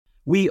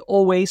We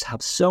always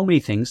have so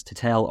many things to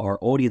tell our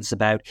audience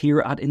about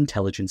here at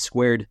Intelligence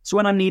Squared. So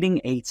when I'm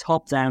needing a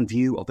top-down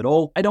view of it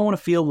all, I don't want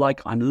to feel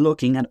like I'm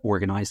looking at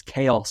organized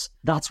chaos.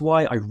 That's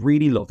why I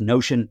really love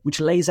Notion, which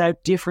lays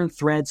out different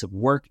threads of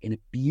work in a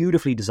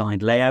beautifully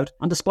designed layout.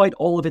 And despite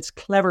all of its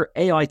clever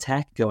AI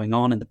tech going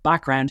on in the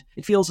background,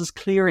 it feels as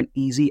clear and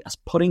easy as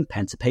putting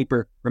pen to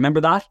paper.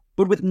 Remember that?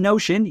 But with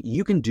Notion,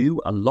 you can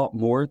do a lot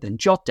more than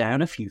jot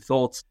down a few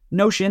thoughts.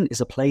 Notion is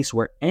a place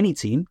where any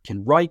team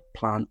can write,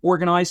 plan,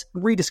 organize,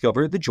 and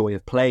rediscover the joy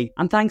of play.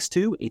 And thanks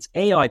to its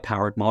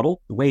AI-powered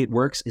model, the way it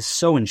works is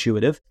so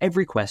intuitive,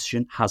 every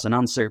question has an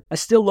answer. I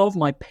still love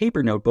my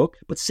paper notebook,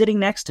 but sitting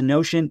next to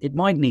Notion, it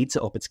might need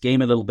to up its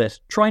game a little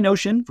bit. Try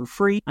Notion for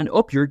free and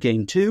up your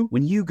game too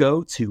when you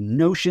go to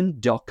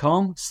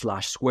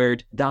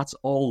notion.com/squared. That's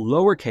all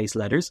lowercase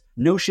letters,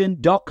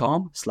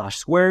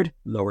 notion.com/squared,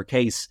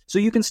 lowercase. So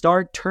you can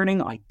start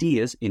turning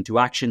ideas into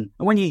action.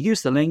 And when you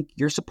use the link,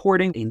 you're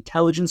supporting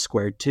Intelligence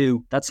Squared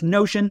too. That's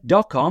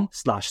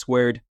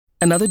notion.com/squared.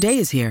 Another day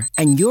is here,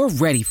 and you're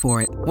ready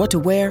for it. What to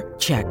wear?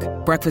 Check.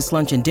 Breakfast,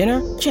 lunch, and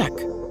dinner? Check.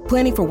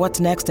 Planning for what's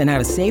next and how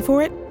to save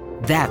for it?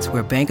 That's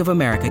where Bank of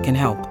America can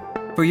help.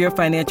 For your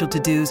financial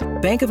to-dos,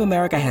 Bank of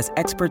America has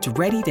experts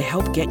ready to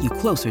help get you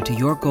closer to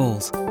your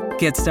goals.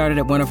 Get started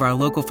at one of our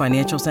local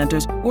financial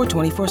centers or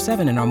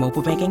 24/7 in our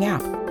mobile banking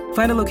app.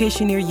 Find a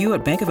location near you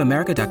at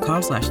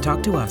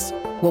bankofamerica.com/talktous.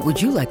 What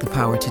would you like the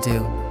power to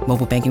do?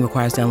 Mobile banking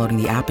requires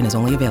downloading the app and is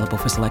only available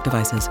for select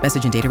devices.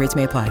 Message and data rates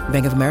may apply.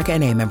 Bank of America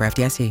N.A., member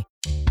FDIC.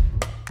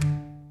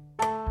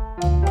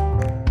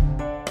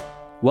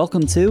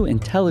 Welcome to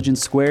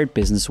Intelligence Squared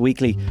Business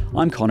Weekly.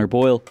 I'm Connor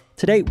Boyle.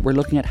 Today we're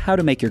looking at how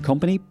to make your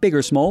company, big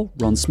or small,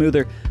 run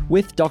smoother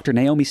with Dr.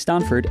 Naomi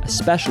Stanford, a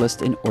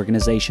specialist in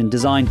organization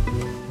design.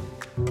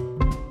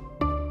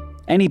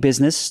 Any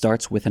business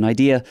starts with an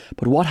idea,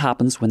 but what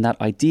happens when that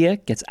idea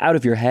gets out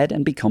of your head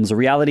and becomes a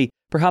reality?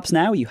 Perhaps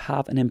now you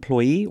have an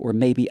employee, or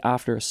maybe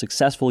after a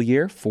successful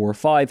year, 4 or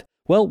 5.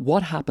 Well,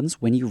 what happens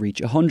when you reach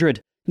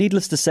 100?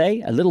 Needless to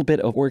say, a little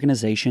bit of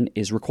organization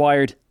is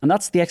required. And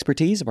that's the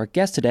expertise of our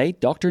guest today,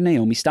 Dr.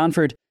 Naomi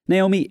Stanford.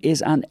 Naomi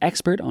is an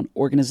expert on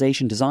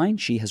organization design.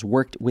 She has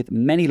worked with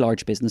many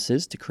large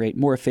businesses to create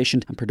more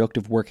efficient and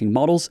productive working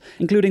models,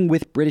 including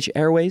with British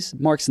Airways,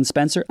 Marks &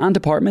 Spencer, and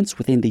departments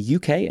within the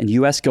UK and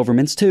US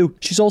governments too.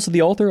 She's also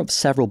the author of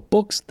several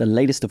books, the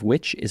latest of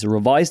which is a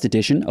revised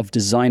edition of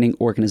Designing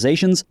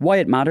Organizations, Why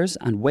It Matters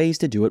and Ways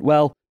to Do It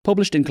Well,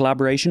 published in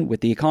collaboration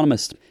with The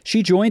Economist.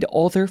 She joined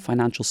author,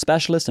 financial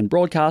specialist and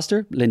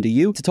broadcaster Linda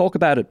Yu to talk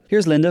about it.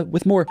 Here's Linda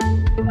with more.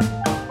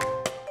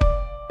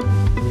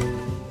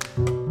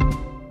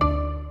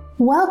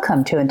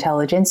 Welcome to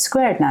Intelligence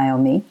Squared,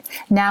 Naomi.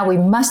 Now we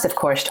must, of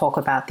course, talk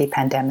about the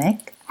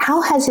pandemic.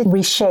 How has it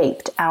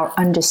reshaped our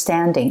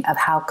understanding of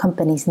how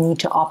companies need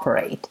to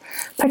operate,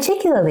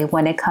 particularly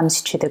when it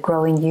comes to the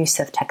growing use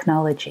of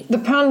technology? The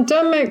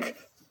pandemic,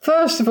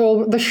 first of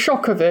all, the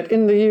shock of it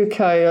in the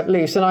UK at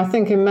least, and I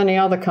think in many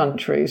other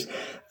countries,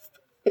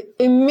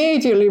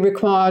 immediately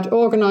required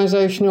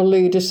organisational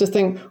leaders to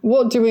think,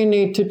 what do we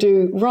need to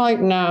do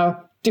right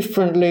now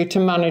differently to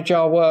manage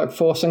our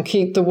workforce and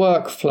keep the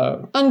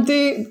workflow? And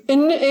the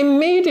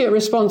immediate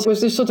response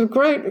was this sort of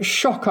great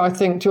shock, I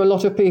think, to a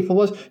lot of people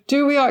was,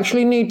 do we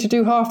actually need to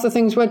do half the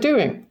things we're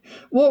doing?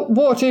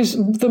 What is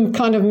the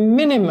kind of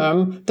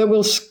minimum that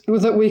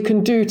we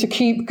can do to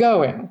keep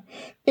going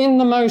in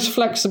the most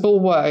flexible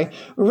way,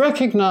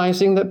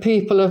 recognizing that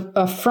people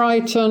are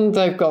frightened,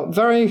 they've got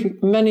very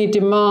many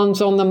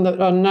demands on them that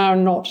are now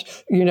not,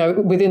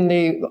 within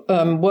the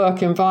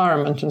work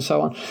environment and so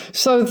on.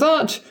 So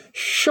that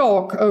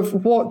shock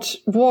of what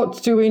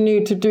do we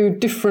need to do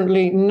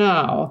differently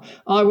now,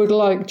 I would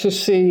like to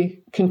see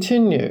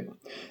continue.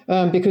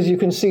 Because you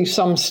can see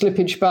some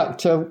slippage back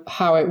to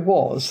how it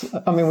was.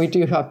 I mean, we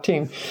do have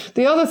teams.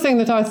 The other thing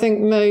that I think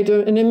made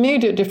an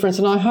immediate difference,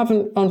 and I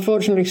haven't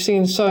unfortunately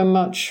seen so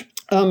much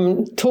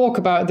talk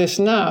about this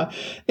now,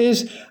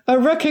 is a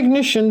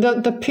recognition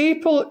that the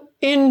people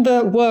in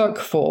the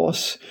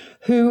workforce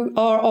who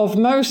are of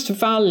most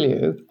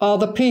value are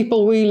the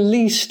people we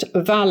least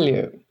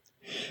value.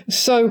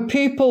 So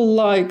people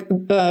like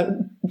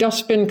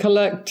dustbin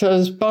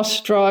collectors,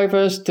 bus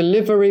drivers,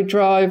 delivery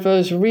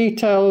drivers,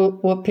 retail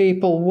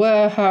people,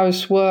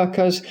 warehouse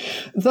workers,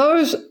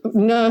 those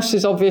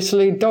nurses,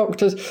 obviously,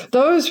 doctors,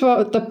 those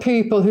were the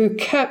people who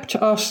kept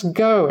us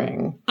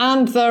going.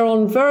 And they're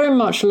on very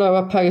much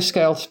lower pay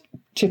scales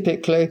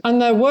typically,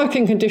 and their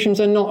working conditions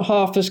are not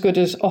half as good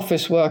as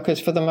office workers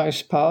for the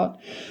most part.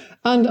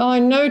 And I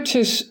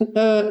notice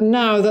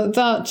now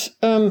that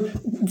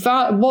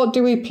what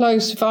do we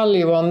place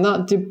value on,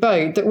 that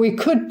debate that we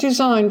could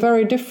design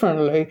very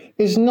differently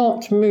is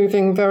not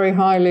moving very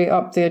highly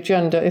up the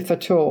agenda, if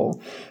at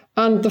all.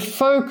 And the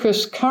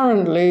focus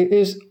currently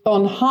is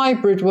on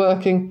hybrid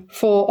working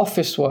for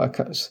office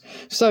workers.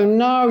 So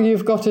now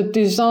you've got a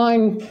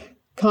design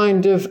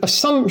kind of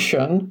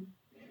assumption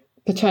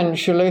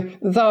potentially,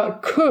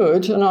 that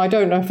could, and I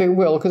don't know if it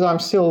will because I'm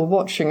still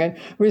watching it,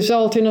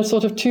 result in a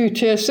sort of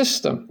two-tier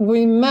system.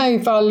 We may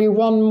value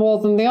one more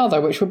than the other,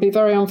 which would be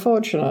very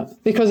unfortunate,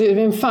 because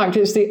in fact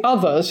it's the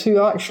others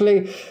who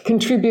actually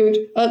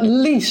contribute at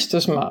least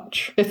as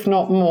much, if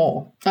not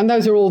more. And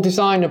those are all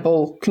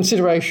designable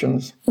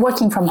considerations.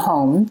 Working from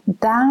home,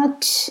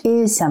 that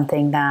is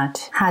something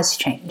that has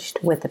changed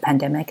with the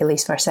pandemic, at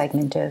least for a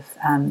segment of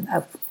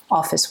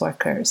office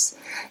workers.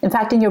 In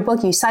fact, in your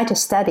book, you cite a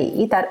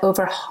study that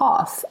over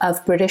half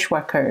of British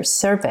workers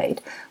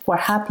surveyed were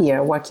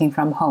happier working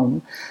from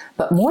home,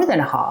 but more than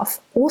half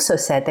also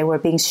said they were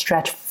being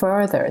stretched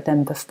further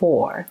than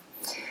before.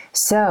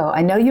 So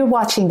I know you're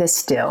watching this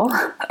still.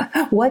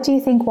 What do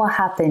you think will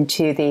happen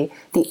to the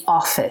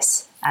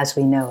office as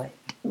we know it?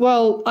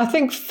 Well, I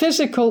think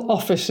physical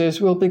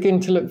offices will begin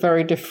to look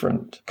very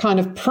different.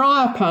 Kind of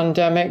prior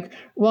pandemic,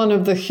 one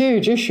of the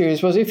huge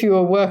issues was if you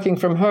were working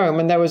from home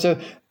and there was a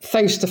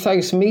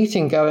face-to-face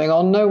meeting going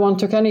on, no one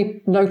took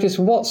any notice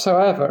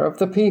whatsoever of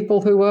the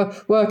people who were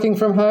working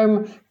from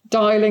home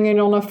dialing in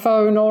on a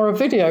phone or a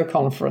video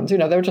conference. They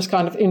were just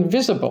kind of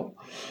invisible.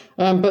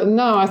 But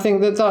now I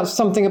think that that's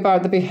something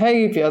about the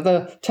behaviour.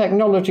 The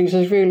technologies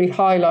has really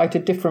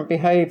highlighted different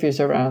behaviours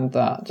around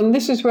that. And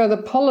this is where the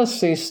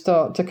policies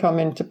start to come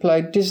into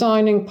play,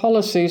 designing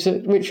policies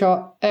which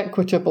are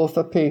equitable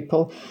for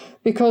people.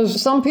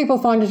 Because some people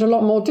find it a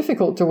lot more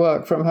difficult to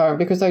work from home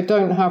because they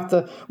don't have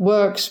the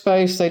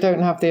workspace, they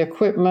don't have the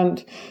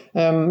equipment,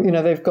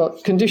 they've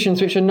got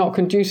conditions which are not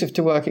conducive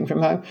to working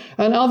from home.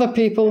 And other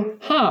people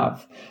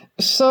have.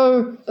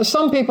 So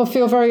some people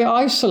feel very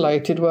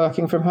isolated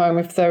working from home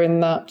if they're in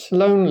that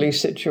lonely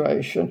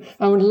situation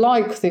and would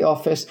like the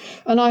office.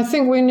 And I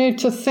think we need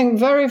to think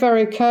very,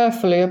 very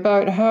carefully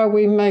about how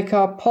we make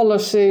our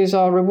policies,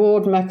 our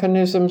reward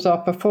mechanisms, our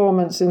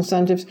performance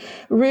incentives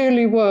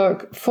really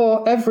work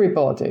for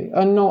everybody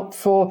and not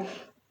for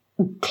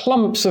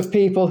clumps of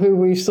people who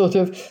we sort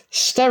of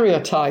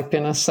stereotype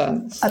in a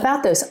sense.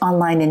 About those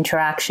online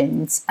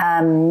interactions,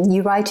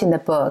 you write in the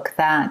book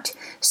that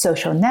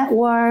social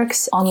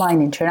networks,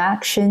 online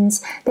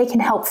interactions, they can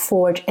help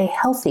forge a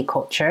healthy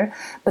culture,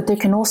 but there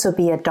can also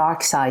be a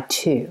dark side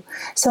too.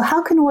 So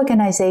how can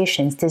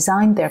organizations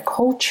design their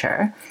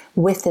culture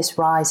with this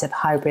rise of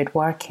hybrid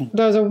working?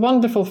 There's a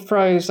wonderful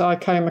phrase I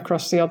came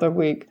across the other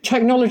week.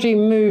 Technology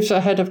moves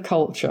ahead of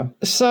culture.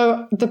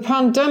 So the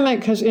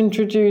pandemic has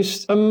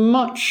introduced a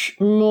much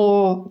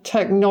more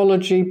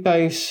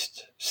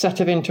technology-based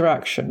set of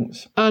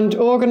interactions. And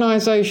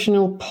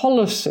organizational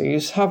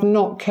policies have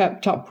not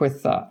kept up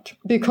with that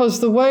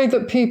because the way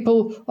that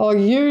people are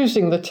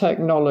using the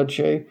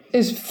technology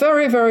is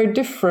very, very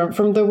different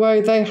from the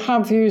way they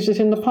have used it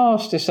in the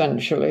past,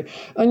 essentially.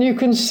 And you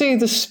can see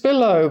the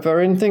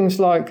spillover in things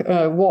like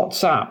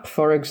WhatsApp,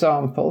 for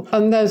example.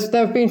 And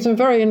there have been some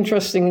very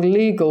interesting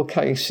legal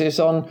cases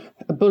on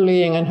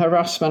bullying and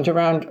harassment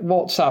around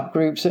WhatsApp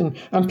groups and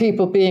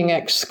people being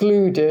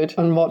excluded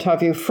and what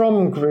have you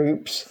from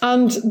groups.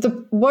 And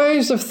the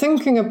ways of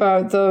thinking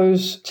about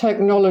those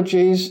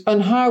technologies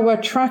and how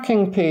we're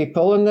tracking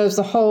people, and there's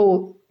the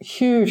whole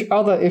huge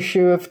other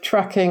issue of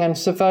tracking and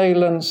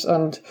surveillance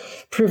and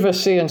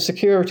privacy and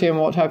security and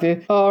what have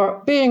you,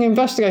 are being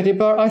investigated,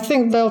 but I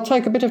think they'll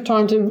take a bit of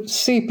time to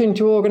seep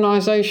into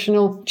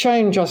organisational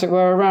change, as it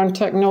were, around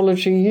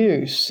technology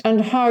use and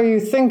how you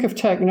think of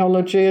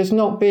technology as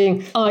not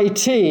being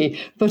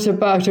IT, but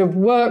about a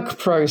work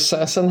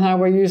process and how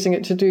we're using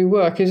it to do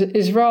work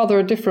is rather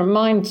a different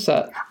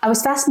mindset. I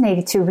was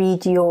fascinated to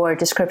read your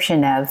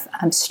description of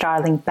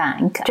Starling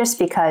Bank, just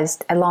because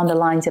along the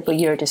lines of what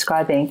you're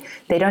describing,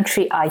 they don't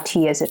treat IT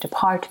as a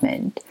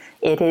department.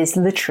 It is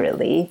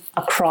literally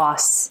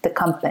across the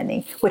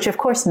company, which of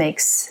course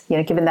makes,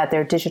 given that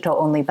they're a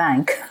digital-only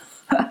bank,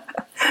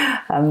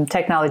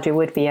 technology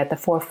would be at the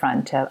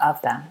forefront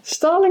of that.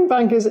 Starling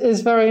Bank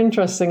is very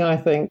interesting, I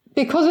think.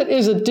 Because it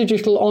is a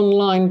digital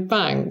online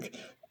bank,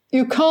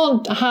 you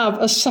can't have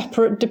a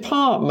separate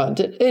department.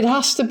 It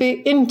has to be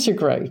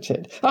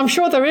integrated. I'm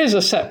sure there is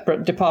a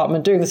separate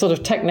department doing the sort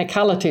of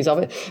technicalities of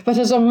it, but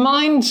as a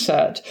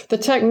mindset, the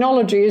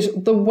technology is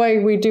the way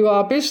we do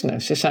our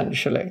business,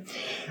 essentially.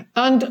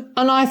 And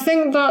I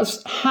think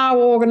that's how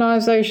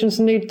organizations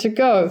need to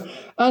go.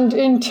 And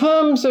in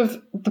terms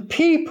of the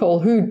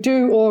people who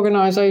do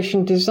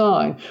organization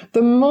design,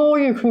 the more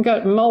you can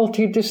get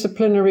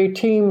multidisciplinary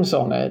teams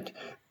on it,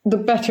 the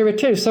better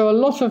it is. So a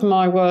lot of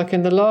my work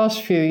in the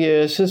last few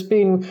years has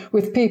been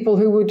with people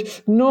who would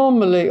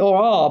normally or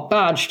are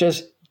badged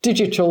as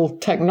digital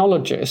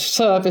technologists,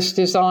 service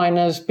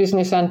designers,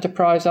 business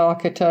enterprise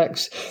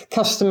architects,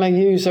 customer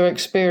user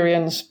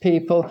experience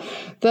people.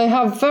 They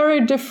have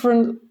very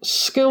different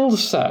skill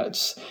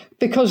sets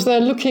because they're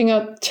looking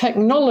at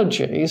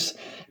technologies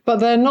but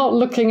they're not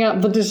looking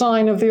at the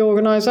design of the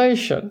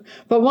organization.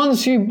 But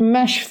once you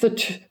mesh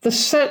the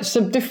sets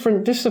of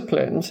different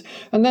disciplines,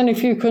 and then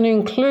if you can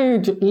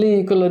include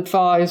legal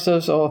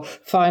advisors or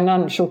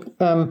financial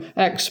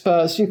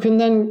experts, you can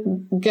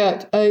then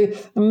get a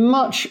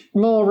much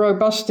more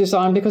robust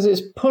design because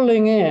it's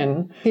pulling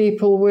in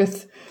people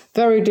with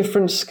very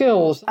different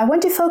skills. I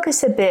want to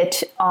focus a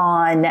bit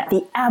on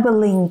the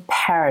Abilene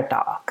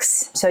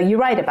paradox. So you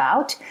write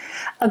about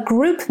a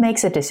group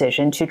makes a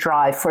decision to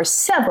drive for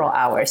several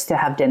hours to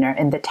have dinner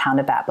in the town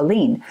of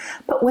Abilene.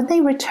 But when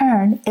they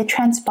return, it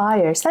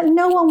transpires that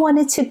no one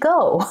wanted to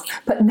go,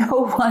 but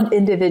no one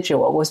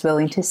individual was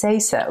willing to say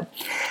so.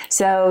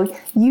 So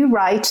you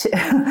write,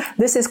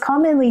 this is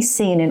commonly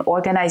seen in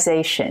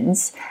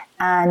organizations,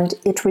 and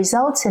it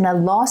results in a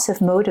loss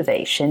of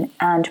motivation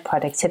and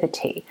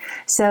productivity.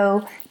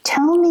 So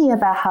tell me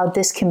about how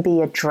this can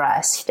be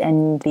addressed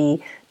in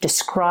the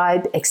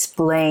describe,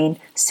 explain,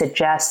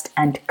 suggest,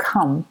 and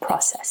come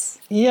process.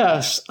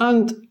 Yes,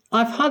 and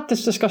I've had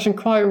this discussion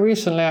quite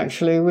recently,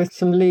 actually, with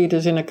some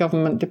leaders in a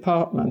government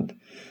department.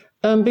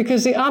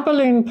 Because the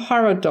Abilene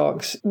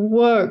paradox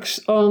works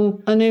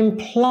on an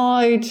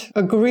implied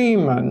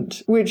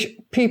agreement which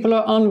people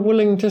are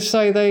unwilling to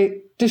say they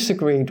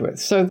disagreed with.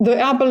 So the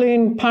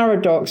Abilene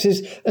paradox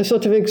is a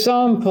sort of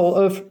example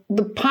of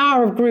the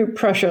power of group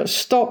pressure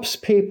stops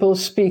people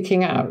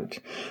speaking out,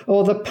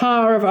 or the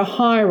power of a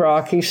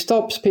hierarchy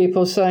stops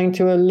people saying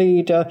to a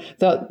leader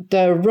that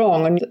they're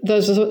wrong. And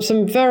there's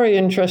some very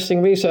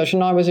interesting research,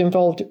 and I was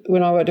involved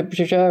when I worked at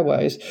British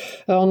Airways,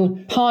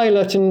 on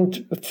pilot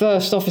and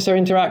first officer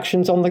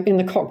interactions in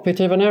the cockpit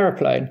of an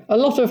aeroplane. A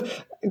lot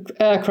of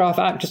aircraft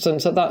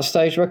accidents at that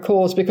stage were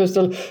caused because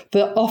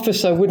the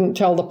officer wouldn't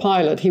tell the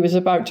pilot he was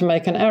about to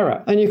make an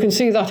error. And you can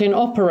see that in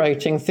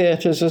operating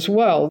theatres as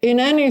well. In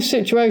any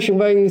situation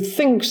where you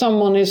think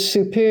someone is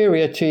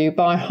superior to you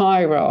by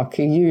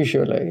hierarchy,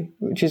 usually,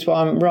 which is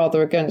why I'm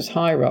rather against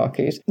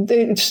hierarchies,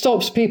 it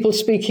stops people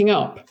speaking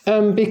up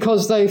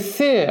because they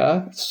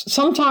fear,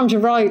 sometimes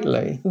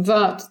rightly,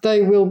 that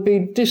they will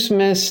be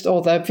dismissed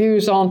or their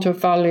views aren't of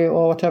value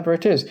or whatever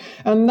it is.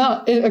 And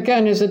that,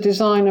 again, is a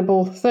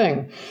designable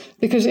thing.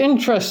 Because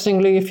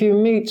interestingly, if you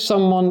meet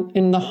someone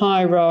in the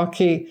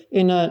hierarchy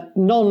in a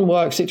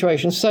non-work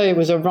situation, say it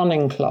was a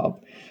running club,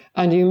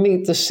 and you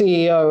meet the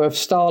CEO of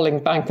Starling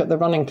Bank at the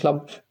running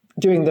club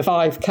doing the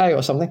 5K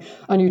or something,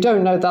 and you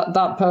don't know that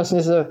that person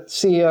is a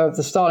CEO of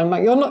the Starling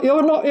Bank,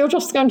 you're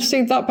just going to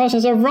see that person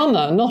as a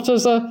runner, not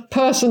as a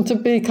person to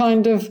be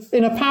kind of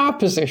in a power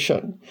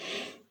position.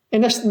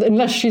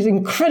 Unless she's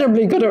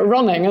incredibly good at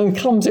running and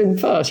comes in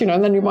first,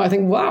 and then you might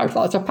think, wow,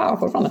 that's a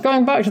powerful runner.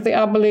 Going back to the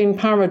Abilene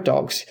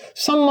paradox,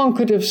 someone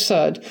could have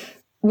said,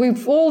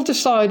 we've all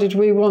decided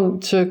we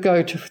want to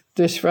go to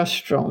this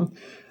restaurant.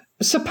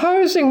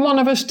 Supposing one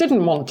of us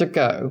didn't want to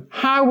go,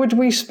 how would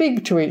we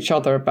speak to each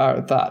other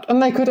about that? And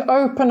they could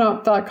open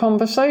up that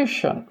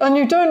conversation. And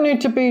you don't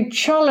need to be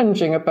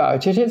challenging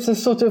about it. It's a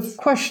sort of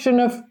question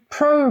of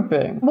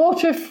probing.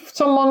 What if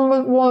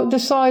someone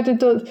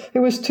decided that it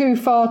was too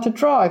far to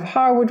drive?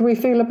 How would we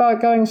feel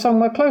about going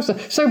somewhere closer?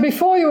 So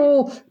before you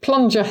all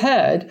plunge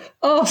ahead,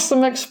 ask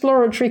some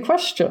exploratory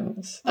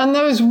questions. And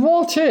those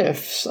what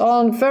ifs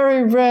are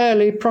very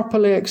rarely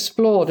properly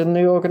explored in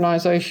the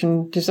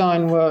organisation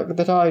design work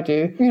that I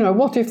do.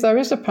 What if there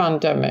is a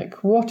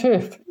pandemic? What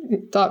if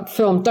that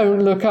film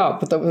Don't Look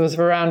Up that was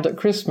around at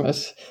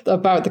Christmas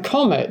about the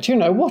comet?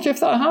 What if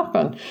that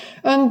happened?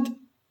 And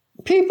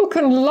people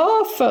can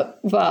laugh at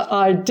that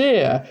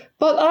idea,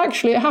 but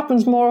actually it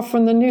happens more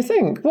often than you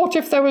think. What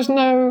if there was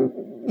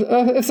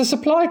if the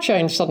supply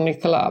chain suddenly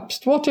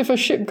collapsed? What if a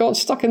ship got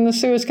stuck in the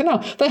Suez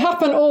Canal? They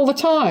happen all the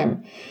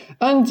time.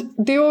 And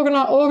the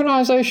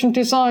organisation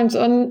designs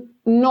are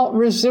not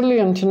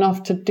resilient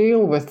enough to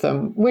deal with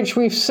them, which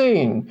we've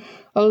seen.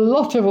 A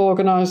lot of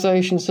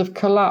organisations have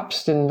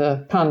collapsed in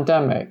the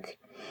pandemic.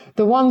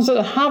 The ones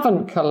that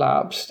haven't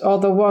collapsed are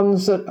the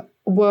ones that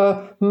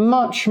were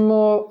much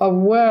more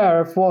aware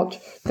of what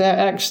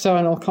their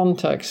external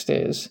context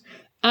is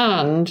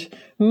and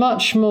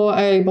much more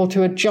able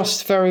to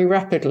adjust very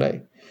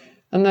rapidly.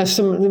 And there's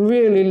some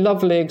really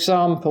lovely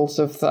examples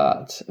of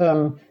that,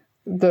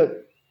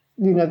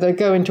 they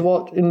go into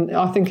what,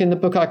 I think in the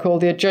book I call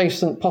the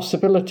adjacent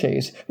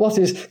possibilities. What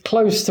is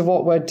close to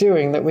what we're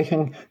doing that we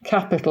can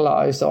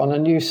capitalise on?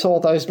 And you saw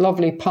those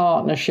lovely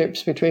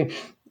partnerships between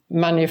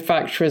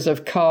manufacturers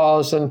of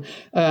cars and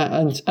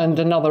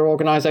another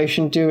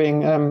organisation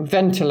doing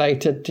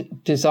ventilator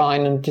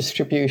design and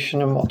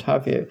distribution and what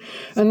have you.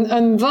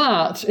 And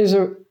that is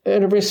a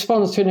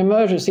response to an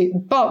emergency,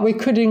 but we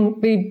could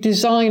be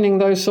designing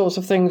those sorts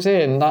of things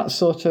in, that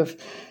sort of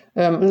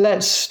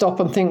let's stop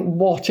and think,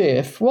 what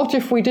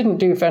if we didn't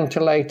do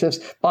ventilators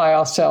by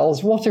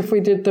ourselves? What if we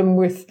did them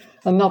with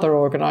another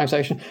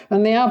organisation?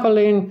 And the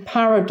Abilene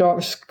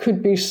paradox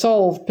could be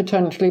solved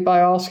potentially by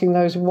asking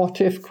those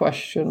what if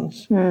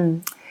questions.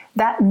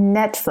 That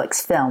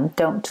Netflix film,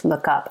 Don't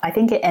Look Up, I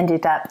think it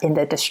ended up in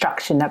the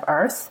destruction of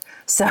Earth.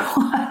 So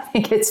I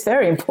think it's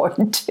very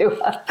important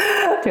to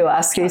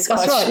ask these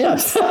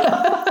questions. That's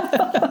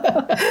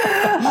right, yes.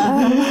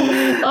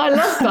 I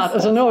love that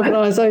as an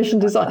organisation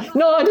design.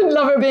 No, I didn't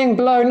love it being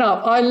blown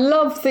up. I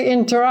love the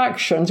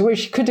interactions,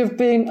 which could have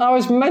been, I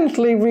was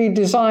mentally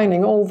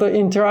redesigning all the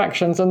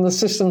interactions and the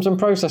systems and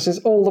processes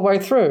all the way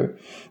through.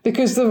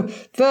 Because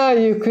there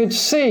you could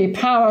see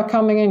power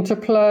coming into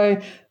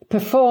play,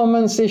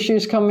 performance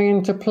issues coming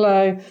into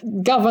play,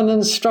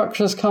 governance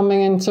structures coming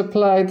into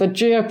play, the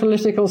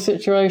geopolitical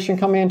situation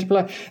coming into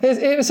play.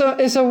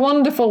 It's a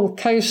wonderful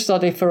case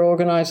study for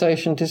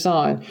organisation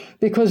design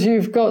because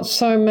you've got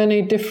so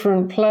many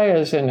different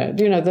players in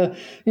it.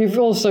 You've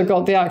also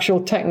got the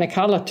actual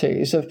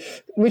technicalities of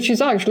which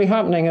is actually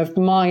happening of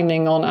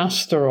mining on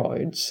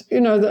asteroids.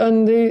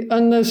 And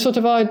the sort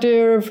of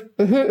idea of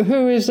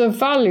who is of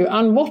value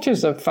and what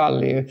is of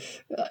value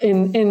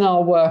in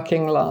our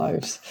working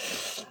lives.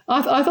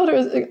 I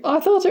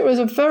thought it was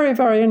a very,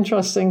 very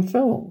interesting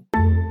film.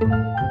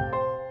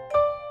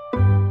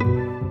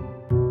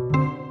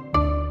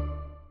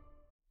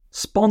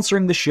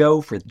 Sponsoring the show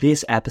for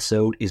this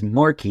episode is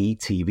Marquee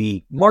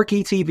TV.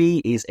 Marquee TV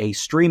is a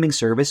streaming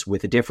service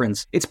with a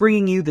difference. It's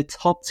bringing you the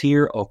top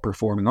tier of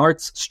performing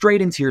arts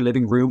straight into your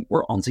living room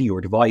or onto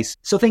your device.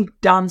 So think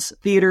dance,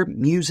 theatre,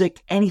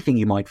 music, anything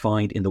you might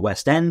find in the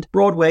West End,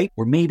 Broadway,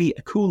 or maybe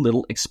a cool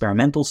little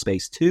experimental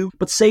space too,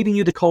 but saving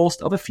you the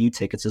cost of a few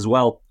tickets as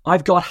well.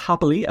 I've got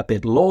happily a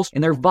bit lost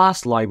in their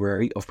vast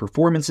library of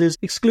performances,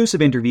 exclusive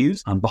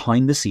interviews, and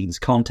behind-the-scenes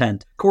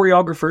content.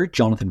 Choreographer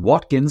Jonathan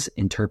Watkins'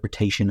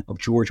 interpretation of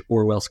George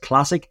Orwell's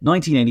classic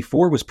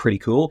 1984 was pretty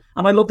cool,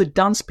 and I love the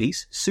dance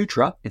piece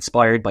Sutra,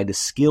 inspired by the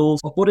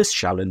skills of Buddhist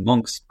Shaolin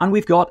monks. And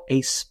we've got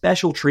a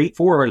special treat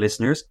for our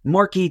listeners.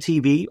 Marquee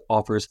TV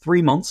offers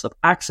 3 months of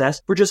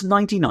access for just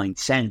 99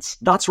 cents.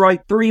 That's right,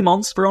 3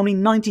 months for only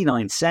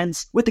 99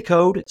 cents with the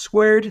code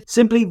SQUARED.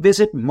 Simply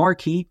visit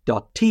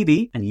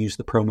marquee.tv and use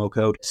the promo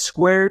code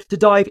SQUARED to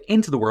dive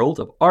into the world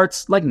of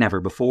arts like never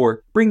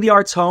before. Bring the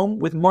arts home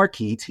with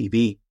Marquee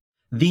TV.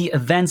 The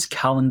events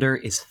calendar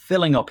is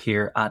filling up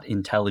here at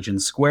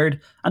Intelligence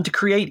Squared, and to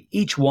create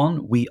each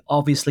one, we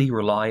obviously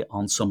rely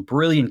on some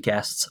brilliant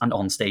guests and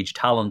onstage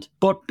talent.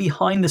 But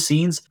behind the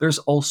scenes, there's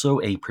also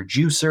a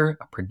producer,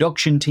 a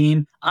production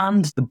team,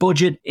 and the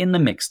budget in the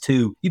mix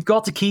too. You've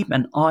got to keep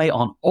an eye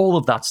on all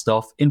of that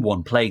stuff in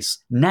one place.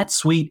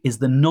 NetSuite is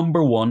the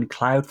 #1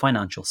 cloud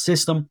financial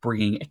system,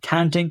 bringing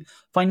accounting,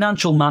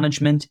 financial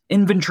management,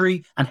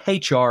 inventory, and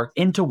HR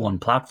into one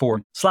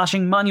platform,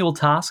 slashing manual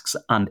tasks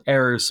and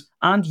errors.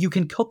 And you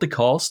can cut the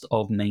cost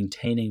of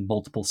maintaining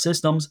multiple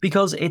systems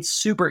because it's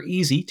super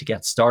easy to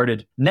get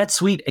started.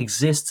 NetSuite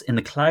exists in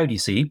the cloud, you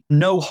see,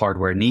 no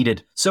hardware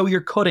needed, so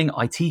you're cutting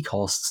IT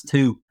costs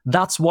too.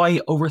 That's why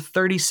over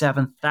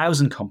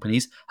 37,000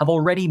 companies have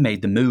already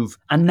made the move.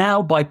 And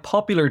now, by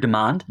popular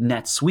demand,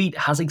 NetSuite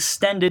has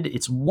extended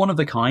its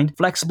one-of-a-kind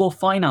flexible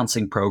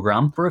financing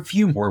program for a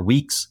few more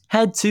weeks.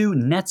 Head to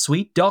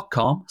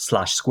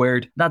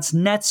netsuite.com/squared. That's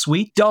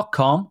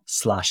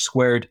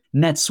netsuite.com/squared.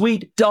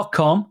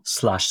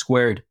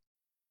 netsuite.com/squared.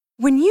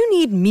 When you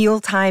need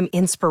mealtime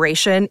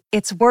inspiration,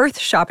 it's worth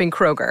shopping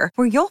Kroger,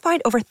 where you'll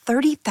find over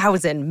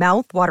 30,000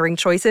 mouth-watering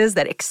choices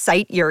that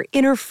excite your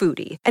inner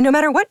foodie. And no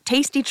matter what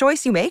tasty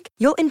choice you make,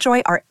 you'll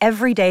enjoy our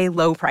everyday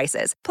low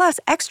prices, plus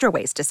extra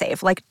ways to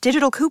save, like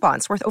digital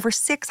coupons worth over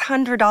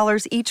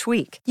 $600 each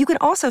week. You can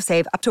also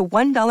save up to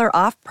 $1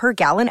 off per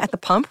gallon at the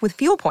pump with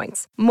fuel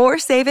points. More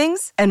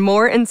savings and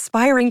more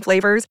inspiring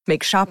flavors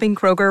make shopping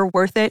Kroger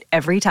worth it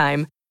every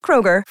time.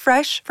 Kroger,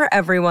 fresh for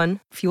everyone.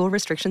 Fuel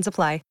restrictions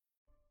apply.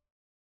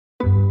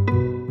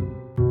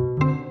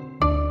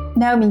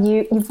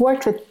 Naomi, you've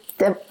worked with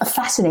a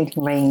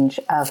fascinating range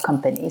of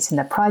companies in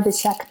the private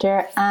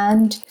sector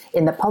and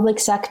in the public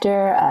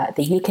sector,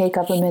 the UK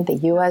government, the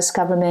US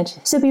government.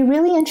 So it'd be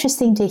really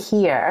interesting to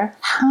hear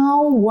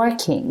how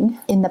working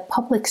in the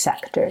public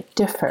sector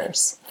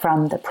differs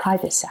from the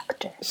private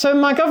sector. So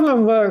my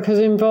government work has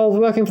involved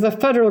working for the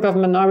federal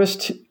government. I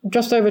was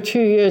just over 2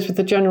 years with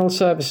the General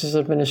Services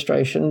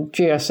Administration,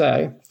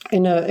 GSA,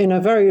 in a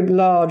very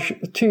large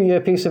 2-year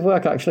piece of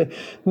work, actually,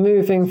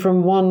 moving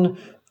from one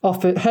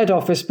head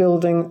office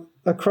building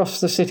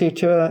across the city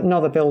to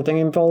another building,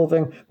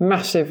 involving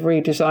massive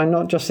redesign,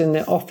 not just in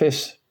the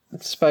office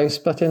space,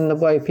 but in the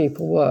way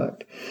people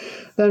worked.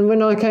 Then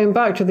when I came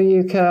back to the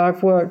UK,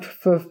 I've worked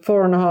for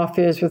 4.5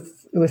 years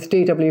with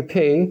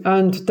DWP,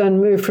 and then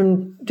moved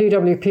from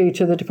DWP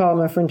to the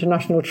Department for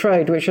International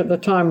Trade, which at the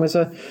time was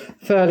a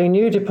fairly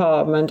new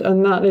department,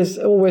 and that is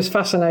always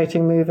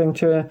fascinating, moving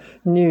to a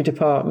new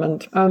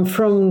department. And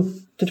from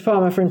the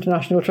Department for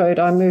International Trade,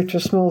 I moved to a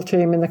small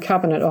team in the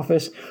Cabinet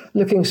Office,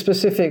 looking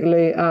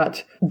specifically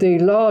at the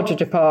larger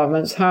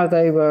departments, how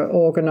they were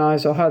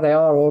organised or how they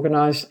are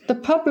organised. The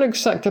public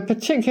sector,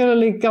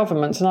 particularly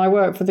governments, and I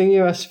worked for the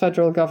US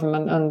federal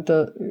government and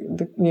I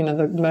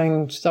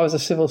was a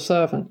civil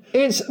servant.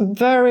 It's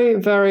very,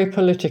 very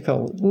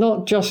political,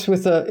 not just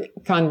with the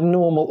kind of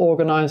normal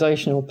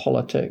organisational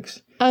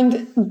politics.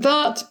 And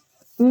that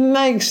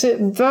makes it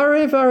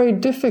very, very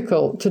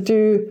difficult to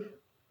do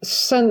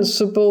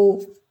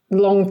sensible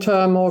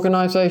long-term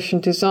organisation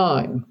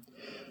design,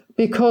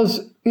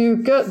 because you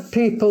get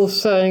people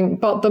saying,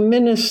 but the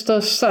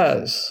minister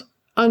says.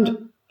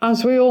 And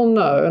as we all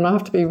know, and I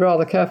have to be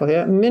rather careful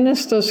here,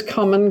 ministers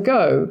come and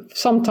go,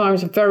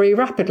 sometimes very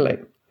rapidly.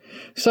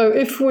 So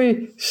if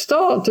we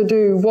start to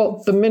do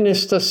what the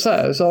minister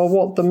says or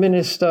what the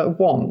minister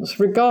wants,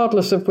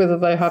 regardless of whether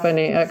they have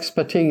any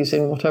expertise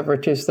in whatever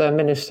it is they're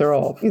minister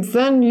of,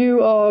 then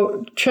you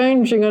are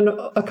changing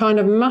a kind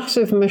of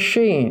massive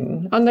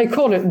machine, and they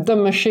call it the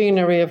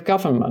machinery of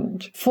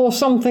government, for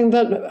something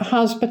that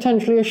has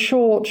potentially a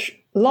short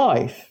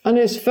life. And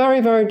it's very,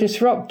 very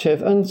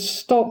disruptive and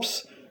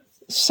stops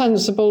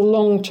sensible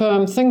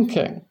long-term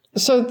thinking.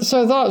 So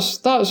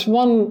that's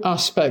one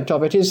aspect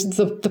of it, is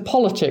the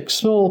politics,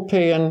 small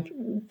p, and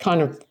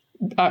kind of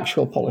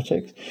actual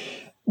politics.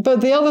 But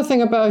the other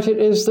thing about it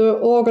is the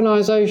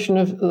organisation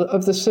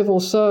of the civil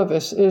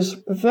service is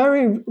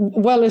very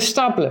well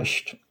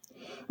established,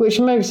 which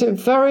makes it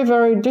very,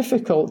 very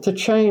difficult to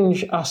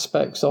change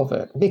aspects of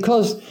it.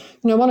 Because,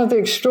 one of the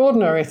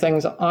extraordinary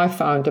things I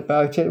found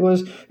about it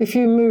was if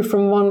you move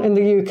from in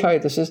the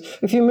UK,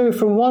 if you move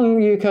from one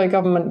UK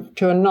government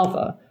to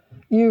another,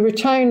 you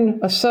retain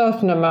a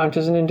certain amount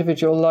as an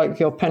individual, like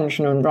your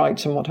pension and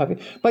rights and what have you.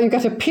 But you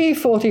get a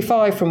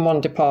P45 from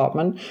one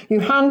department, you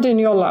hand in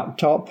your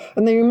laptop,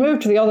 and then you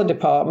move to the other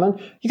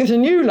department, you get a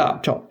new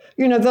laptop.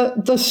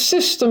 The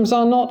systems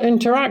are not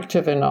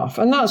interactive enough,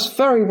 and that's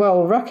very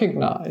well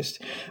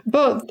recognised.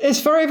 But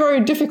it's very, very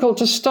difficult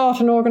to start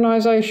an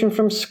organisation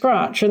from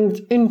scratch. And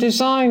in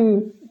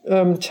design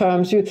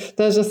terms,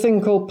 there's a thing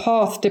called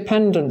path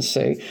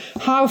dependency.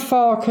 How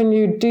far can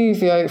you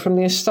deviate from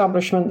the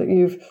establishment that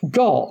you've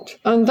got?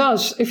 And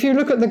that's, if you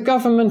look at the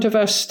government of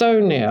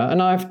Estonia,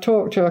 and I've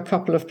talked to a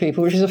couple of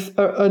people, which is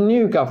a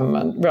new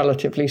government,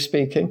 relatively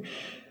speaking,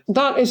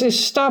 that is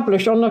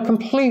established on a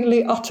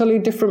completely, utterly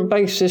different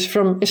basis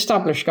from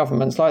established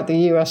governments like the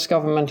US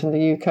government and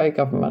the UK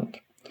government.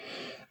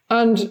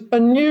 And a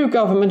new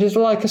government is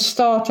like a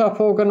start-up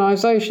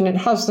organisation. It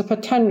has the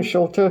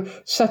potential to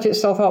set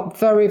itself up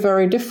very,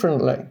 very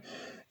differently.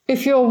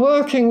 If you're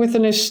working with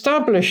an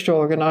established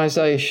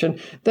organisation,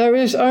 there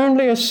is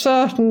only a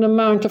certain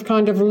amount of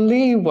kind of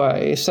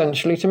leeway,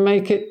 essentially, to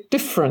make it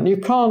different. You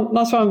can't,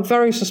 that's why I'm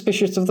very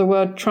suspicious of the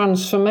word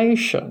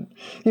transformation.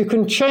 You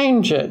can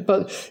change it,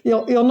 but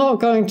you're not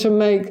going to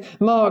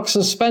make Marks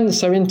and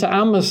Spencer into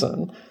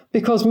Amazon,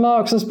 because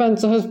Marks and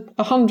Spencer has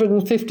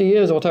 150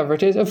 years or whatever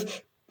it is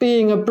of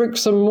being a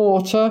bricks and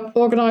mortar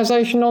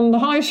organisation on the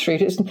high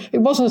street. It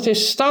wasn't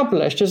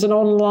established as an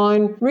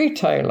online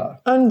retailer.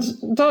 And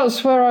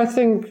that's where I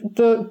think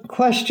the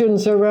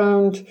questions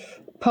around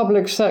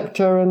public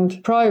sector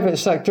and private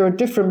sector are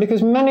different,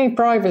 because many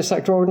private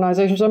sector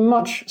organisations are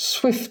much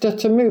swifter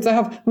to move. They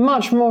have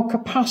much more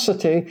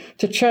capacity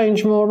to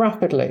change more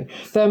rapidly.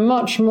 They're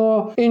much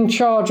more in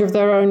charge of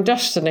their own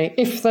destiny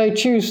if they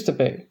choose to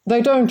be.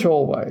 They don't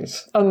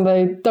always, and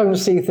they don't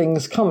see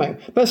things coming,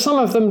 but some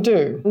of them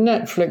do.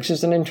 Netflix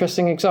is an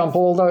interesting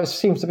example, although it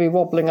seems to be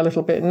wobbling a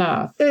little bit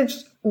now.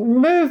 It's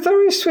moved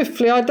very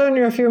swiftly. I don't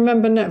know if you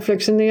remember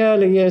Netflix in the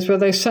early years where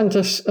they sent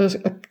us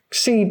a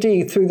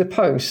CD through the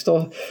post,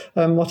 or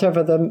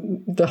whatever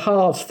the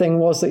hard thing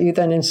was that you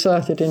then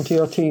inserted into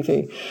your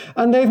TV.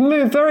 And they've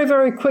moved very,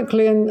 very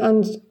quickly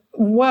and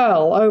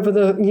well over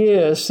the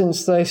years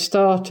since they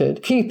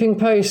started, keeping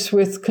pace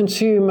with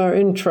consumer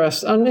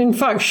interest and, in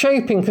fact,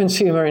 shaping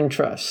consumer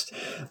interest.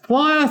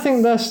 Why I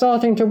think they're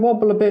starting to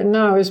wobble a bit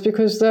now is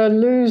because they're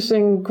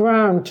losing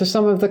ground to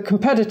some of the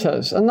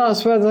competitors. And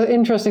that's where the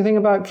interesting thing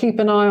about keep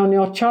an eye on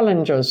your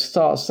challengers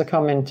starts to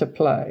come into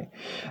play.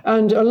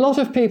 And a lot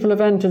of people have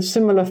entered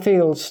similar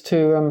fields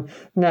to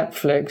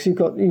Netflix.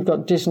 You've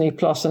got Disney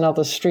Plus and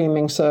other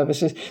streaming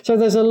services. So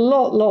there's a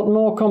lot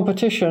more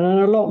competition and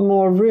a lot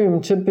more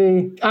room to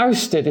be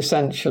ousted,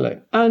 essentially.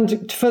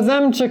 And for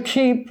them to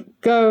keep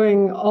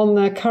going on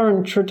their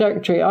current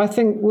trajectory, I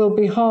think will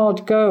be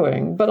hard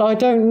going, but I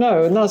don't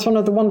know. And that's one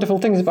of the wonderful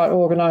things about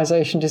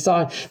organisation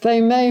design.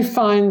 They may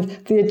find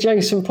the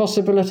adjacent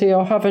possibility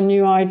or have a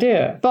new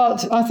idea.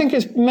 But I think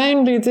it's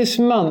mainly this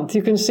month.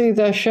 You can see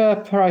their share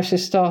price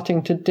is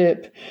starting to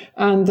dip,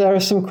 and there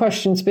are some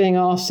questions being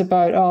asked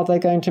about, are they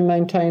going to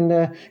maintain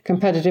their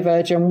competitive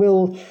edge, and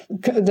will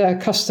their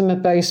customer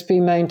base be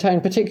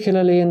maintained,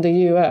 particularly in the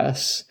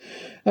US?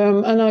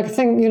 And I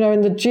think,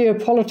 in the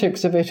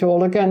geopolitics of it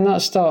all, again,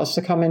 that starts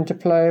to come into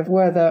play of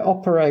where they're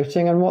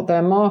operating and what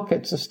their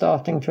markets are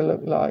starting to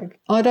look like.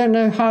 I don't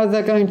know how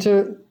they're going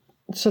to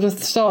sort of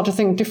start to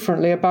think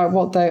differently about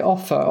what they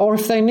offer, or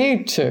if they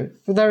need to.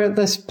 They're at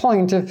this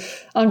point of,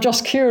 I'm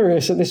just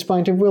curious at this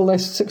point of, will they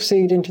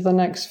succeed into the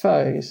next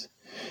phase?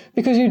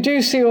 Because you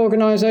do see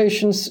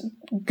organisations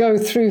go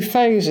through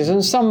phases,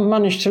 and some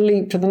manage to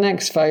leap to the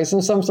next phase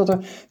and some sort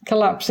of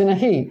collapse in a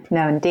heap.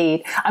 No,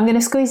 indeed. I'm going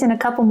to squeeze in a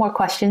couple more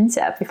questions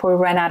before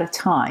we run out of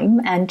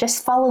time. And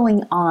just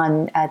following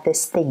on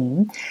this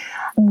theme,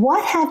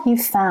 what have you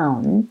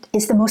found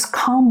is the most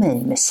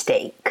common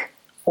mistake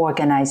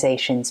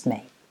organizations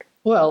make?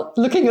 Well,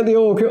 looking at the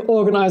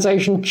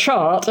organisation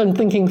chart and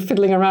thinking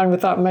fiddling around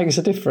with that makes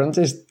a difference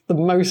is the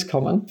most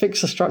common. Fix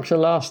the structure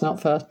last,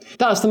 not first.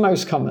 That's the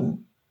most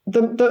common.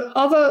 The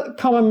other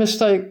common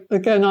mistake,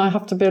 again, I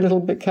have to be a little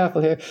bit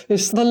careful here,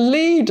 is the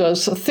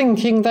leaders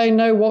thinking they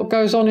know what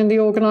goes on in the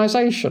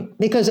organisation.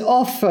 Because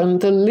often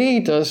the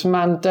leaders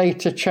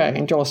mandate a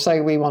change or say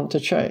we want to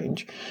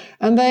change,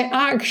 and they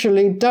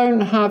actually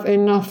don't have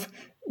enough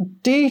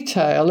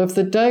detail of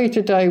the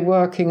day-to-day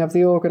working of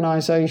the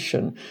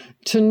organisation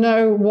to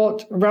know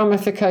what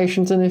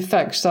ramifications and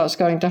effects that's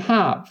going to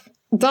have.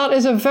 That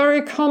is a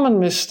very common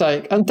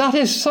mistake, and that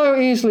is so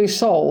easily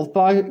solved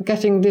by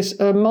getting this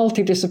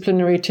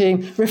multidisciplinary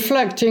team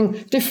reflecting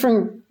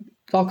different,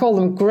 I'll call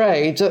them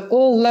grades, at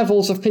all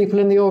levels of people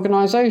in the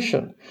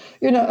organisation.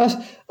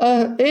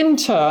 An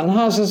intern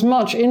has as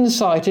much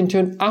insight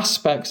into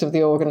aspects of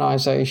the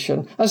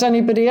organisation as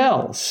anybody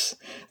else.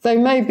 They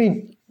may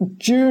be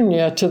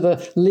junior to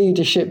the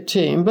leadership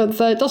team, but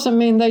that doesn't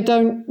mean they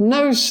don't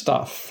know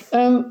stuff.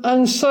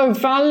 And so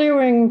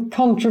valuing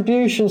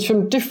contributions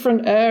from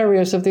different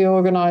areas of the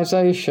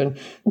organisation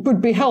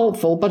would be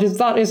helpful, but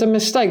that is a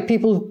mistake.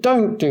 People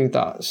don't do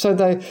that. So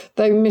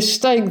they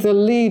mistake the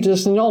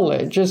leader's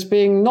knowledge as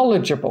being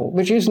knowledgeable,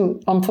 which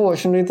isn't,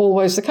 unfortunately,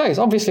 always the case.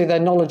 Obviously, they're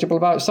knowledgeable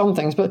about some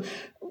things, but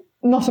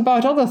not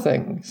about other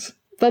things.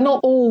 They're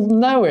not all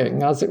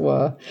knowing, as it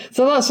were.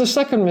 So that's the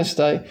second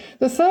mistake.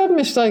 The third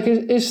mistake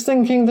is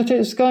thinking that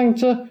it's going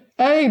to,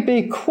 A,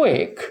 be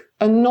quick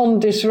and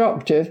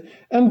non-disruptive,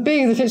 and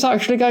B, that it's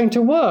actually going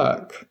to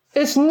work.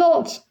 It's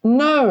not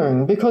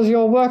known because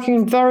you're working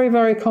in very,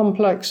 very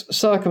complex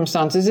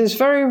circumstances. It's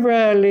very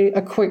rarely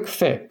a quick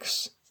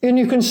fix. And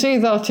you can see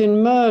that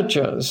in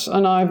mergers,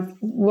 and I've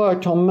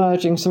worked on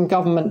merging some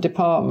government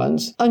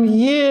departments, and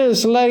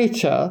years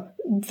later,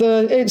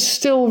 it's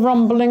still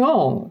rumbling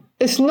on.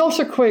 It's not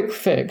a quick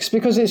fix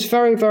because it's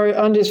very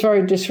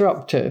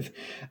disruptive.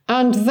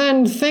 And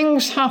then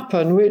things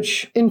happen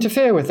which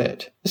interfere with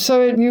it.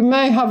 So you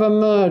may have a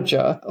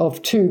merger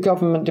of two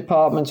government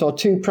departments or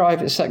two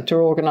private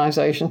sector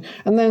organisations,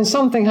 and then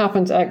something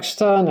happens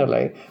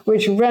externally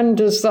which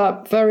renders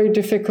that very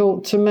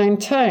difficult to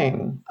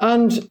maintain.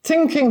 And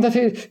thinking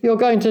that you're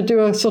going to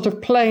do a sort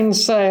of plain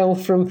sail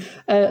from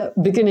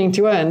beginning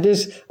to end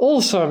is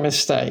also a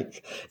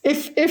mistake.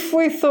 If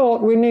we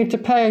thought we need to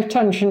pay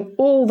attention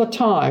all the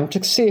time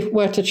to see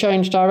where to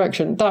change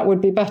direction, that would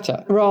be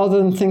better, rather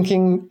than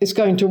thinking it's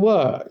going to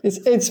work.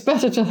 It's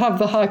better to have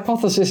the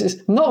hypothesis it's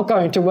not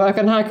going to work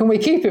and how can we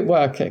keep it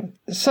working.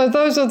 So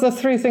those are the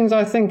three things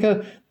I think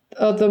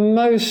are the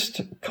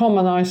most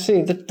common I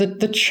see.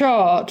 The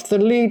chart, the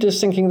leaders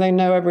thinking they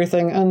know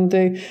everything, and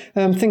the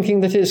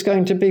thinking that it's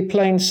going to be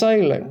plain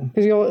sailing.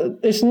 Because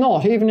it's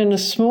not. Even in a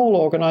small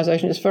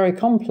organisation, it's very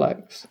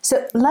complex.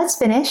 So let's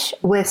finish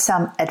with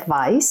some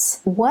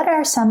advice. What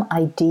are some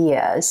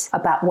ideas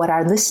about what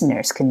our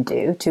listeners can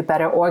do to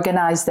better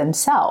organize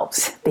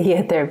themselves, be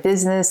it their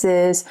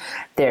businesses,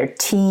 their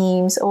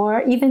teams,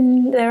 or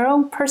even their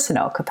own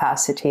personal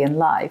capacity in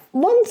life?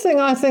 One thing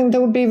I think that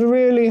would be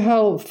really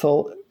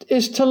helpful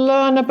is to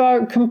learn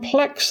about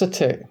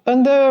complexity.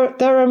 And there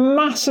are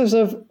masses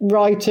of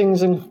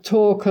writings and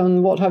talk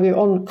and what have you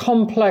on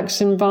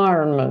complex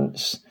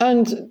environments.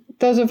 And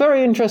there's a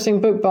very interesting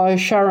book by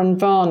Sharon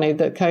Varney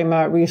that came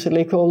out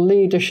recently called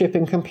Leadership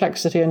in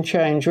Complexity and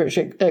Change, which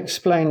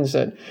explains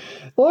it.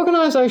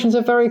 Organizations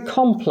are very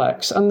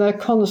complex and they're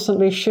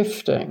constantly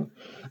shifting.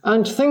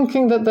 And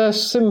thinking that they're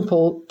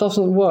simple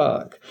doesn't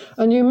work.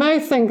 And you may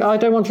think, I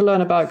don't want to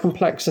learn about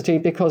complexity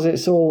because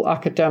it's all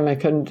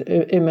academic and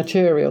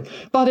immaterial.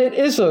 But it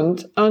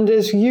isn't, and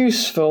is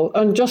useful.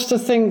 And just to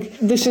think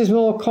this is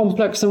more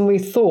complex than we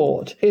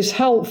thought is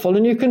helpful.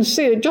 And you can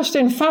see it just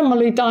in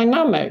family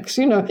dynamics.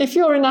 If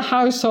you're in a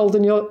household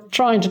and you're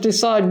trying to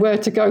decide where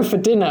to go for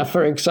dinner,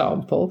 for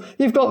example,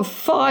 you've got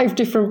 5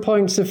 different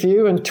points of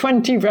view and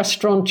 20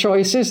 restaurant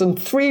choices and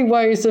 3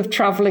 ways of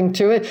travelling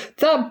to it.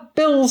 That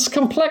builds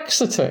complexity.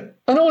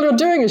 And all you're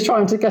doing is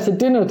trying to get a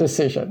dinner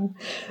decision.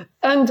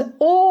 And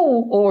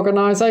all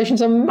organisations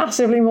are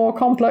massively more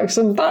complex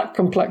than that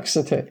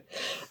complexity.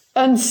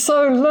 And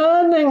so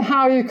learning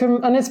how you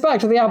can, and it's back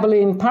to the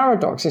Abilene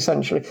paradox,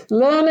 essentially,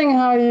 learning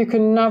how you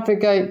can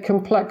navigate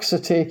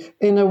complexity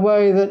in a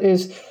way that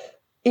is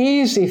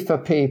easy for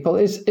people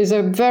is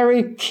a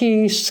very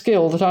key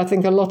skill that I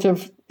think a lot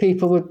of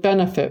people would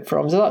benefit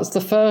from. So that's the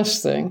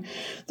first thing.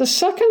 The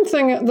second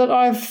thing that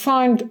I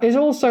find is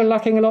also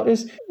lacking a lot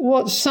is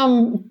what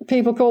some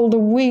people call the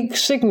weak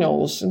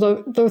signals,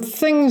 the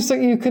things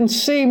that you can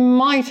see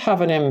might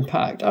have an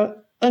impact.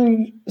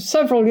 And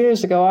several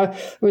years ago, I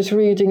was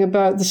reading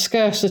about the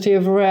scarcity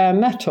of rare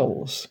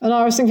metals. And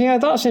I was thinking,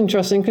 that's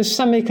interesting because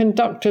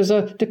semiconductors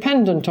are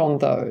dependent on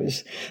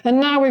those. And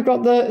now we've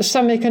got the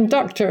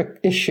semiconductor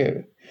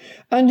issue.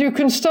 And you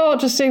can start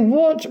to see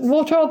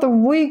what are the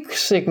weak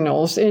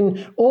signals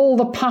in all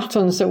the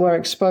patterns that we're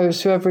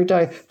exposed to every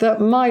day that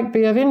might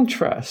be of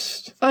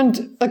interest.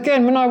 And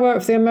again, when I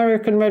worked for the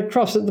American Red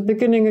Cross at the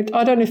beginning,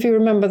 I don't know if you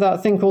remember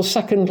that thing called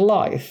Second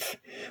Life.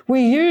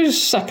 We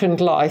used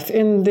Second Life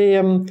in the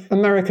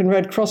American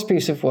Red Cross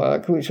piece of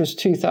work, which was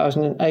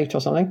 2008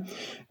 or something.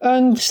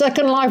 And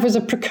Second Life was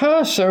a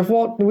precursor of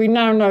what we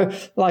now know,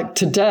 like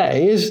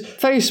today, is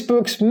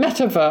Facebook's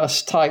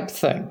metaverse type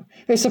thing.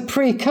 It's a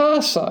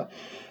precursor.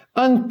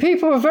 And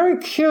people were very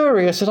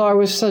curious that I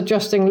was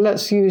suggesting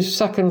let's use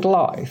Second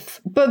Life.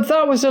 But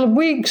that was a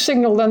weak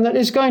signal then that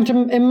is going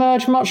to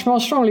emerge much more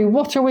strongly.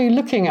 What are we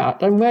looking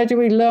at? And where do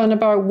we learn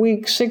about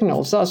weak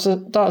signals? That's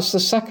the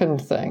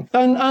second thing.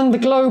 And the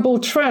global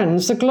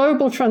trends. The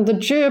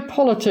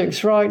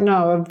geopolitics right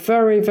now are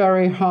very,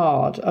 very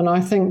hard. And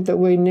I think that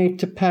we need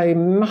to pay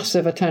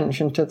massive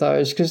attention to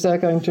those because they're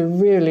going to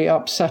really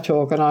upset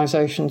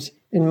organizations,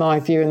 in my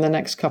view, in the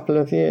next couple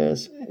of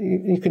years.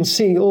 You can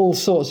see all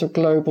sorts of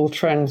global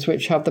trends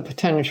which have the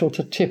potential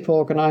to tip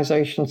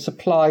organizations,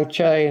 supply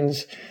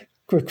chains,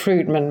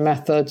 recruitment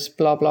methods,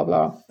 blah, blah,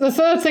 blah. The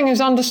third thing is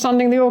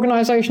understanding the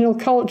organizational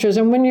cultures.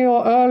 And when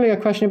your earlier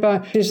question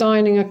about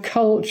designing a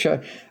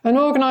culture, an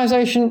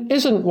organization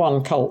isn't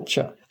one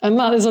culture. And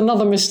that is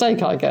another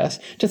mistake, I guess,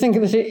 to think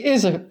that it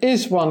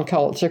is one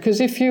culture. Because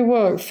if you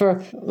work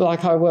for,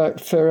 like I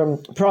worked for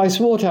Price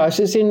Waterhouse,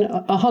 it's in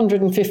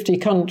 150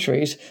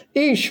 countries.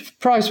 Each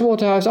Price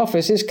Waterhouse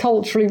office is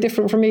culturally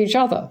different from each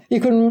other. You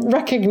can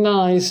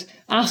recognize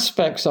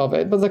aspects of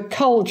it, but the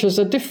cultures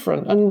are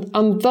different.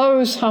 And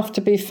those have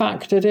to be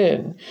factored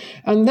in.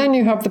 And then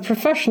you have the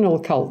professional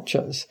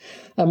cultures.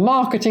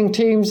 Marketing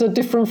teams are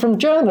different from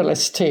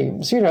journalist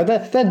teams. You know,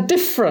 they're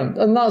different.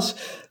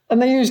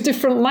 And they use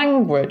different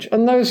language.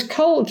 And those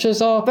cultures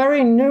are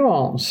very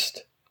nuanced.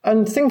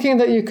 And thinking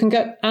that you can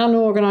get an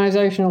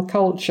organizational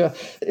culture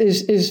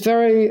is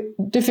very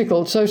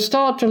difficult. So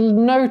start to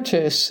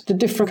notice the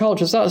different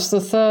cultures. That's the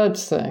third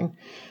thing.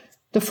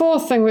 The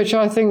fourth thing, which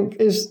I think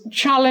is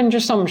challenge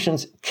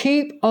assumptions.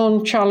 Keep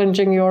on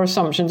challenging your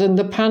assumptions. And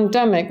the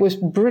pandemic was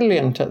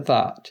brilliant at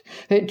that.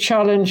 It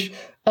challenged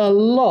a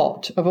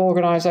lot of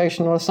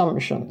organizational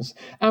assumptions.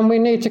 And we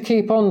need to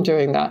keep on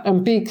doing that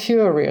and be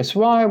curious.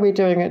 Why are we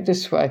doing it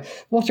this way?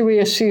 What are we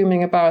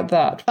assuming about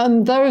that?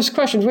 And those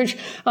questions, which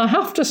I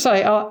have to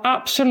say are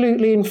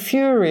absolutely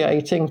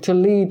infuriating to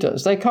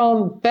leaders. They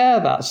can't bear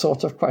that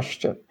sort of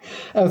question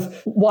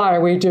of why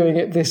are we doing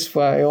it this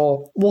way?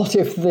 Or what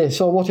if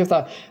this? Or what if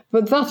that?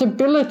 But that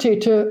ability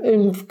to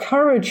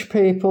encourage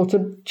people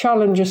to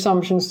challenge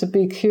assumptions, to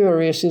be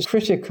curious, is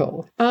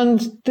critical. And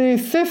the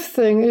fifth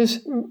thing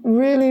is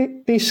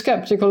really be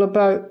skeptical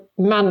about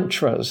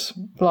mantras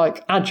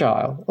like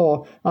agile,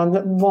 or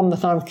one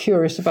that I'm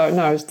curious about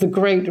now is the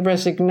Great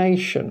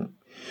Resignation.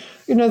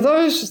 You know,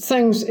 those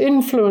things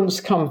influence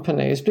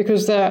companies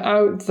because they're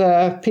out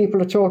there,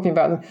 people are talking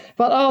about them.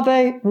 But are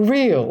they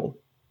real?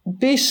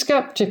 Be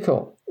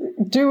skeptical.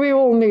 Do we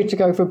all need to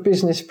go for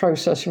business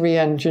process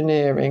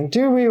re-engineering?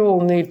 Do we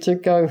all need to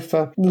go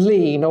for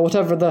lean or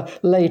whatever the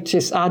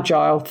latest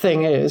agile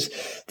thing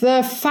is?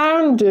 They're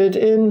founded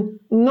in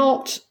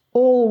not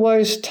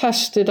always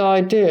tested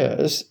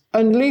ideas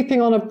and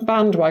leaping on a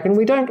bandwagon.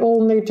 We don't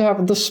all need to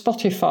have the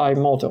Spotify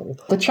model,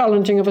 the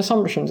challenging of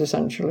assumptions,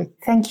 essentially.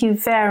 Thank you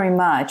very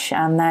much,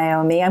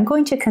 Naomi. I'm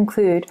going to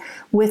conclude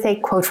with a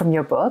quote from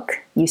your book.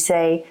 You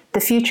say, "The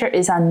future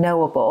is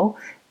unknowable,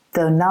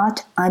 though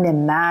not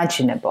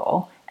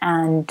unimaginable."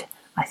 And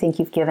I think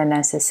you've given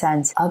us a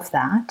sense of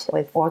that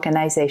with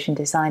organization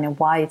design and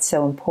why it's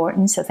so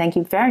important. So thank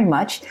you very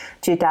much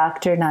to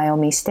Dr.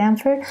 Naomi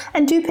Stanford.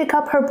 And do pick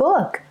up her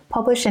book,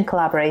 published in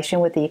collaboration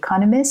with The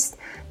Economist,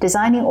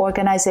 Designing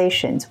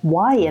Organizations,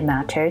 Why It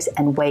Matters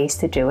and Ways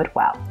to Do It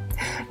Well.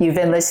 You've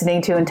been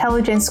listening to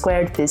Intelligence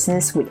Squared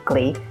Business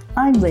Weekly.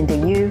 I'm Linda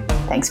Yu.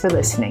 Thanks for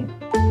listening.